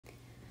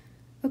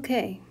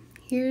Okay,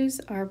 here's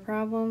our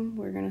problem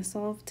we're going to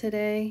solve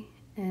today,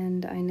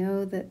 and I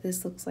know that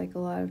this looks like a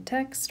lot of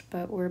text,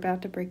 but we're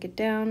about to break it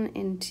down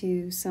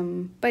into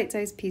some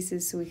bite-sized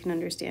pieces so we can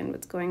understand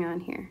what's going on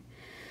here.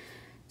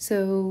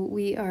 So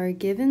we are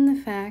given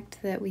the fact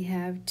that we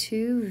have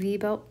two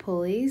V-belt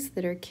pulleys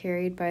that are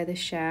carried by the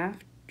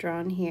shaft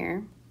drawn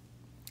here.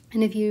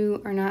 And if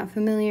you are not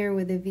familiar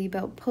with a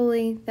V-belt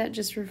pulley, that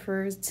just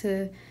refers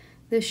to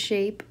the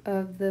shape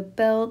of the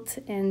belt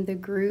and the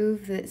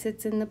groove that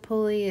sits in the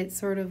pulley. It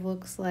sort of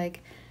looks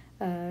like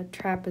a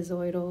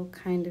trapezoidal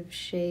kind of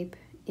shape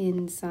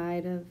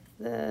inside of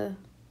the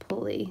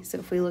pulley. So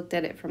if we looked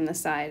at it from the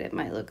side, it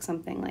might look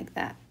something like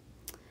that.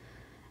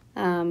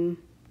 All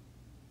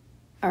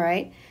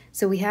right,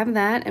 so we have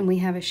that, and we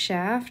have a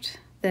shaft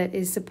that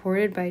is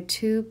supported by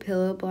two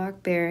pillow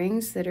block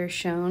bearings that are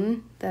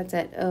shown. That's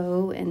at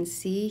O and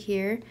C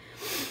here.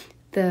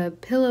 The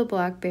pillow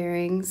block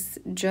bearings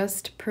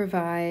just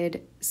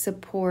provide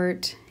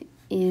support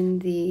in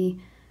the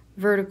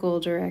vertical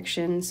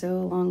direction, so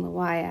along the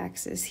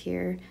y-axis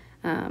here,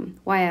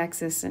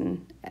 y-axis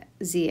and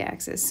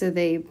z-axis. So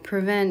they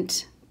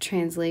prevent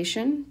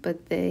translation,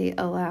 but they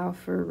allow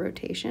for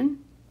rotation.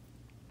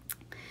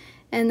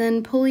 And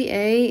then pulley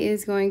A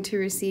is going to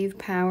receive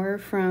power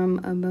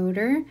from a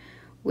motor,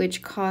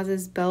 which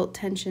causes belt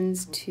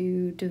tensions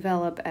to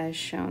develop as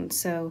shown.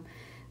 So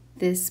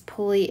this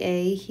pulley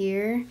A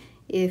here,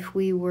 if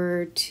we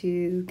were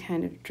to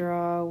kind of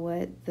draw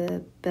what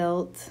the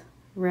belt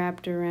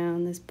wrapped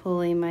around this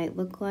pulley might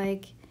look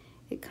like,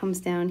 it comes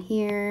down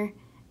here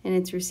and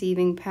it's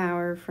receiving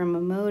power from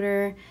a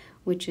motor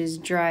which is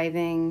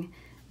driving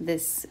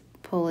this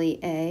pulley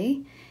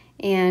A.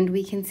 And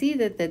we can see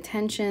that the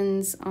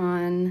tensions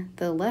on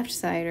the left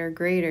side are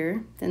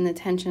greater than the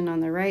tension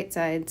on the right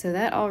side, so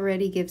that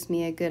already gives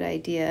me a good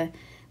idea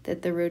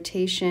that the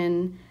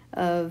rotation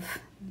of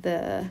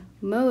the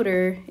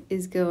motor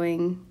is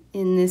going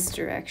in this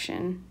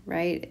direction,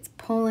 right? It's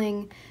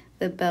pulling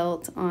the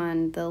belt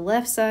on the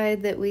left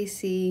side that we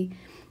see,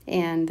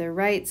 and the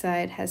right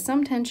side has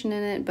some tension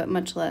in it, but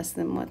much less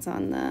than what's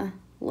on the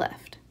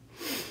left.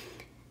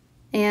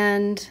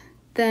 And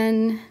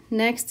then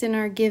next in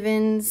our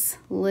givens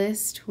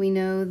list, we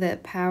know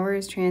that power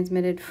is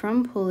transmitted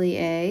from pulley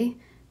A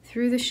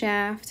through the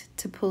shaft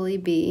to pulley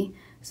B.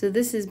 So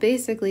this is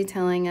basically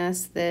telling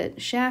us that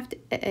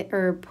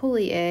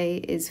pulley A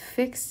is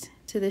fixed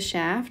to the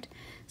shaft.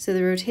 So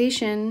the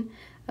rotation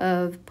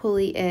of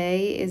pulley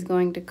A is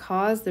going to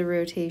cause the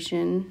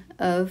rotation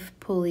of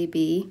pulley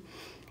B.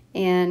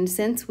 And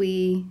since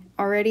we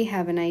already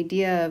have an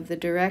idea of the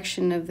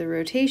direction of the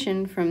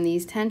rotation from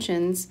these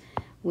tensions,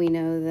 we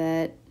know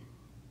that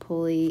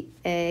pulley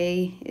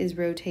A is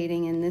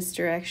rotating in this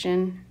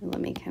direction. Let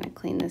me kind of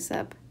clean this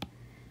up.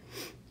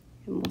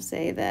 And we'll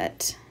say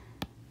that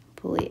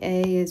pulley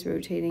A is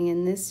rotating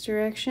in this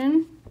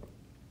direction,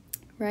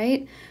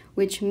 right?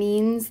 Which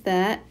means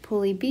that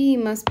pulley B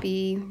must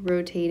be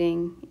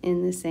rotating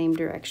in the same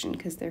direction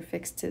because they're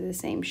fixed to the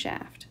same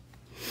shaft.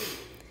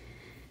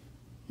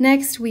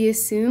 Next, we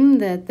assume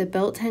that the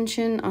belt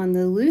tension on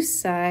the loose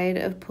side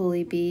of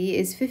pulley B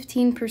is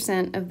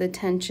 15% of the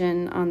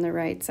tension on the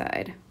right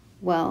side.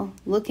 Well,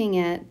 looking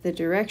at the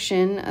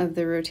direction of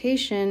the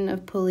rotation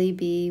of pulley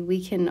B,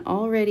 we can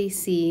already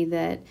see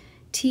that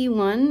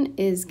T1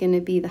 is going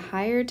to be the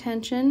higher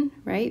tension,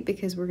 right?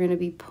 Because we're going to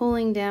be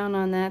pulling down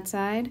on that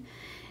side.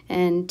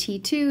 And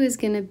T2 is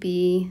going to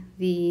be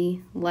the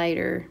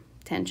lighter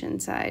tension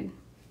side.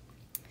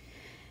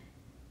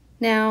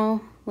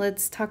 Now,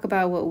 let's talk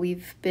about what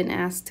we've been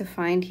asked to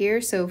find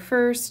here. So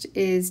first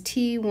is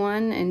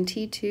T1 and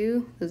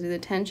T2. Those are the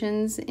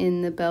tensions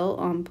in the belt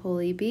on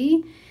pulley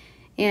B.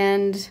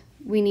 And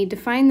we need to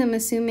find them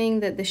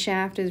assuming that the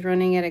shaft is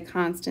running at a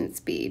constant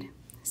speed.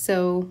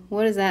 So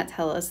what does that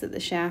tell us, that the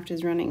shaft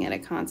is running at a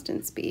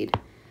constant speed?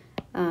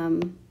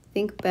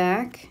 Think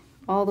back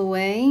all the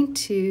way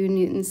to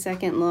Newton's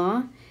second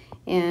law,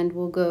 and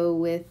we'll go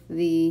with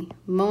the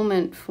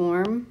moment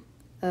form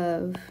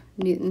of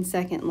Newton's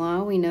second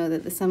law. We know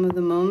that the sum of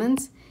the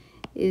moments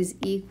is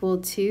equal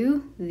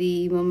to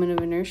the moment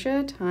of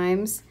inertia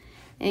times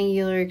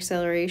angular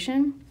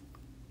acceleration.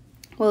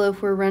 Well,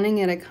 if we're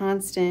running at a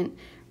constant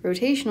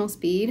rotational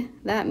speed,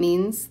 that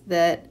means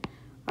that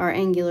our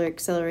angular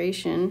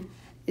acceleration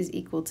is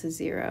equal to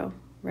 0,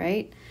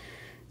 right?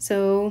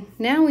 So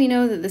now we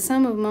know that the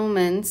sum of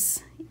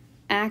moments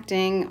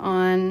acting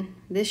on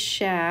this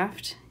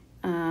shaft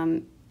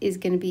is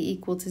going to be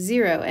equal to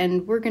 0,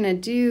 and we're going to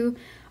do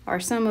our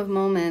sum of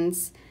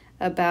moments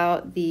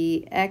about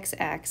the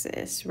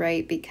x-axis,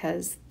 right?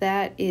 Because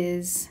that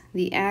is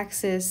the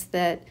axis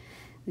that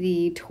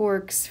the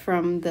torques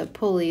from the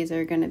pulleys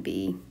are going to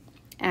be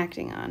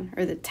acting on,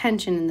 or the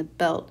tension in the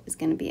belt is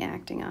going to be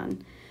acting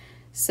on.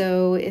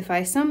 So if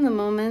I sum the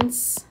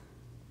moments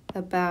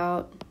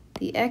about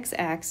the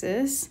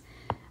x-axis,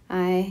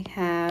 I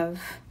have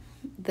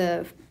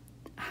the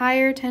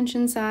higher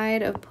tension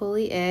side of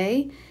pulley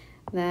A,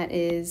 that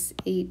is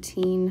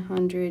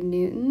 1800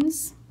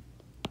 newtons.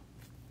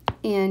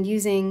 And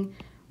using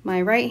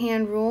my right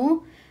hand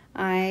rule,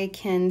 I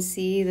can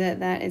see that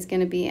that is going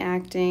to be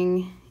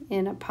acting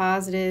in a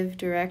positive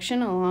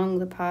direction along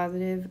the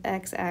positive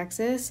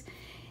x-axis.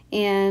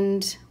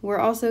 And we're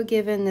also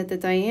given that the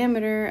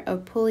diameter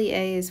of pulley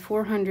A is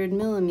 400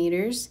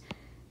 millimeters.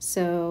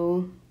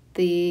 So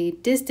the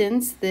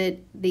distance that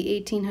the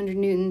 1800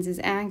 newtons is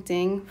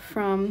acting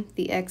from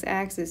the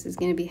x-axis is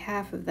going to be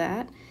half of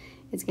that.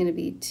 It's going to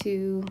be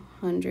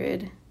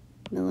 200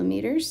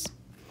 millimeters.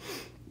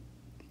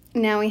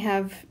 Now we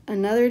have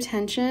another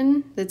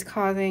tension that's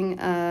causing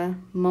a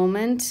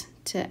moment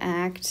to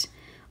act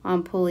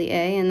on pulley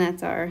A, and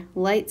that's our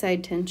light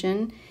side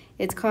tension.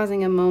 It's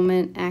causing a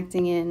moment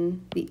acting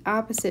in the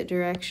opposite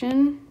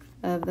direction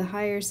of the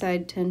higher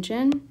side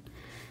tension.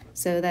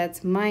 So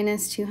that's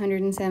minus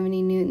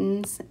 270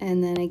 newtons,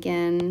 and then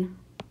again,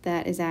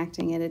 that is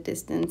acting at a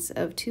distance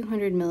of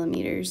 200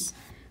 millimeters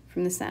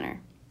from the center.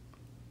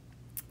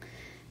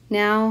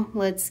 Now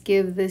let's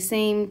give the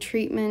same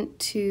treatment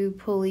to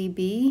pulley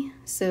B.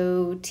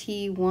 So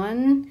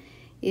T1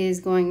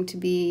 is going to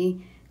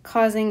be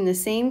causing the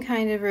same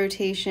kind of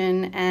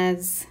rotation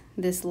as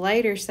this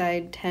lighter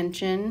side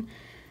tension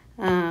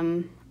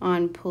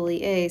on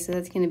pulley A. So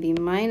that's going to be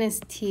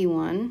minus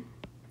T1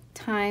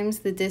 times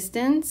the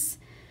distance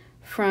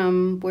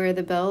from where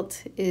the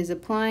belt is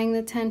applying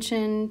the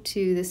tension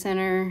to the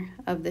center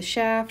of the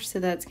shaft. So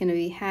that's going to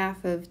be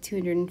half of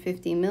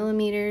 250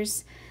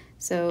 millimeters.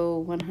 So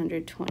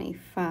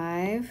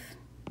 125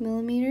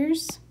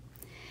 millimeters.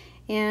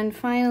 And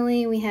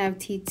finally, we have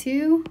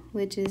T2,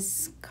 which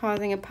is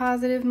causing a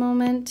positive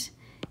moment,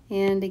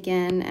 and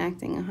again,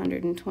 acting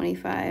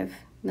 125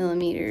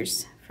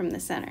 millimeters from the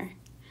center.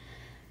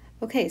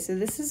 Okay, so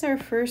this is our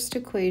first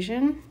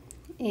equation,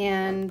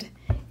 and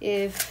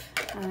if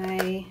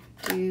I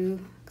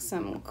do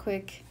some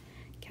quick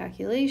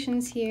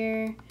calculations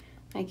here,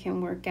 I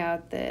can work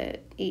out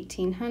that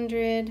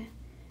 1800, I'm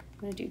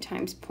going to do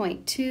times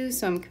 0.2,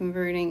 so I'm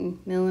converting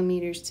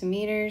millimeters to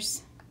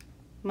meters,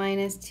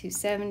 minus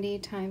 270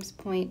 times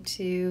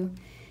 0.2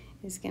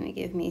 is going to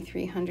give me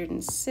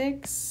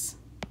 306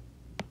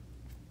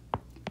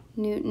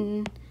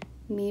 Newton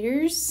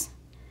meters,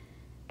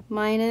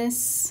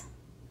 minus,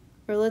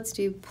 or let's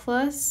do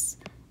plus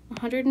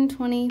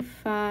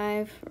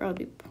 125, or I'll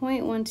do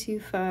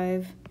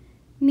 0.125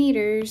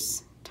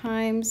 meters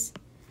times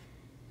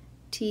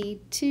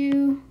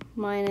T2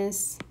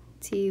 minus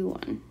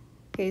T1.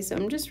 Okay, so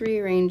I'm just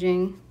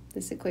rearranging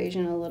this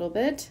equation a little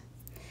bit,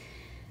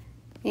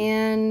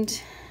 and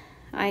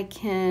I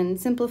can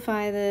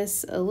simplify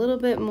this a little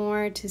bit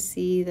more to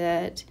see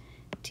that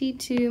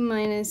T2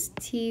 minus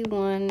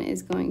T1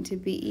 is going to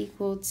be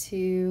equal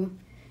to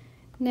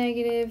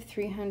negative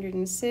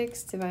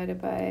 306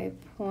 divided by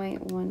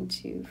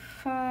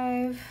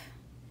 0.125,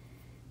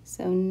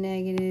 so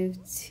negative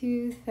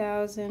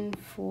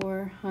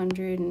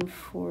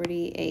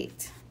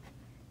 2,448.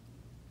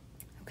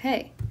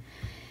 Okay.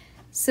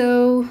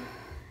 So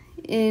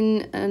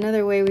in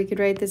another way we could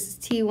write this as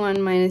T1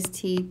 minus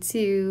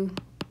T2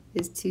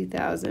 is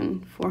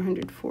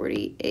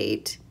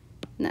 2,448,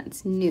 and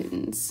that's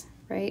newtons,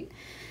 right?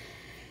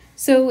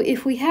 So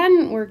if we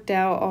hadn't worked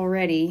out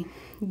already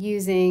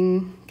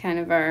using kind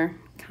of our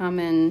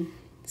common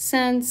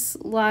sense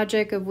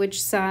logic of which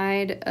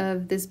side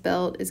of this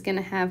belt is going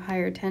to have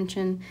higher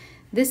tension,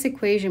 this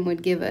equation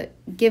would give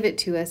it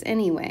to us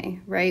anyway,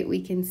 right? We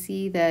can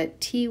see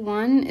that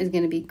T1 is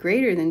going to be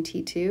greater than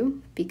T2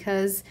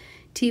 because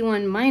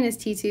T1 minus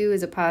T2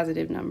 is a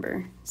positive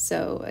number.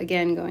 So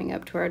again, going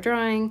up to our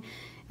drawing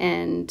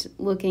and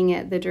looking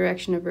at the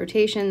direction of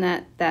rotation,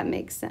 that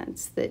makes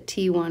sense, that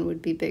T1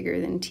 would be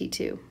bigger than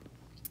T2.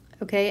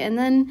 Okay, and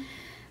then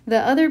the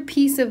other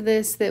piece of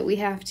this that we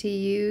have to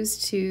use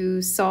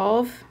to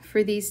solve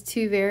for these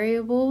two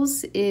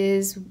variables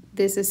is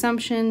this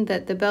assumption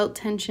that the belt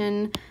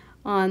tension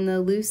on the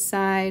loose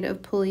side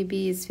of pulley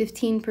B is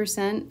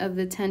 15% of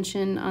the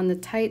tension on the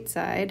tight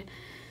side.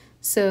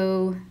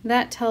 So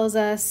that tells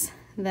us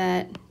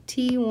that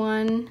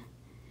T1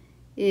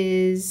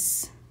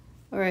 is,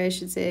 or I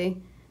should say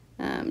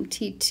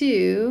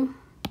T2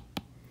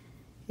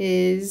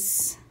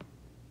 is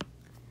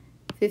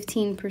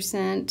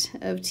 15%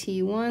 of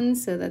T1,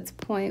 so that's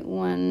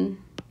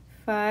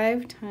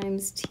 0.15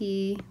 times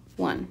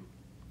T1.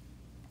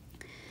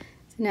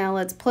 So now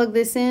let's plug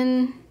this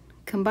in,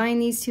 combine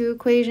these two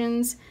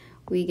equations.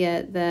 We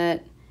get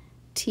that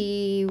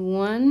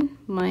T1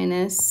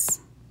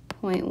 minus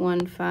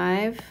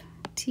 0.15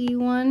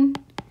 T1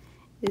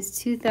 is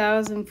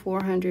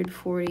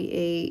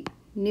 2,448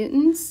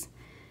 newtons,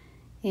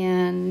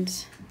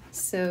 and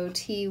so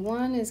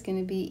T1 is going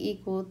to be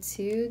equal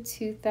to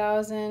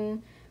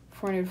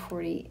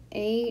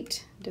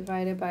 2,448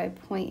 divided by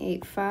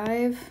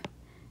 0.85.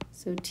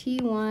 So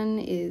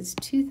T1 is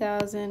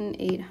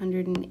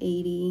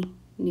 2,880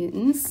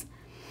 newtons.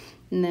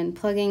 And then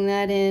plugging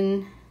that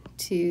in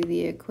to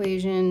the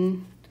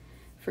equation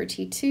for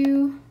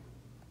T2,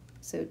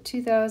 so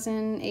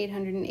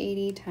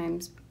 2,880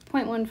 times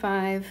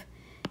 0.15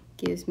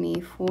 gives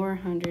me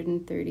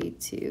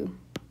 432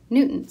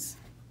 newtons.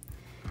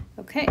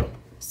 Okay,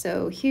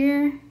 so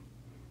here,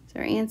 So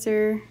our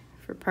answer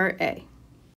for part A.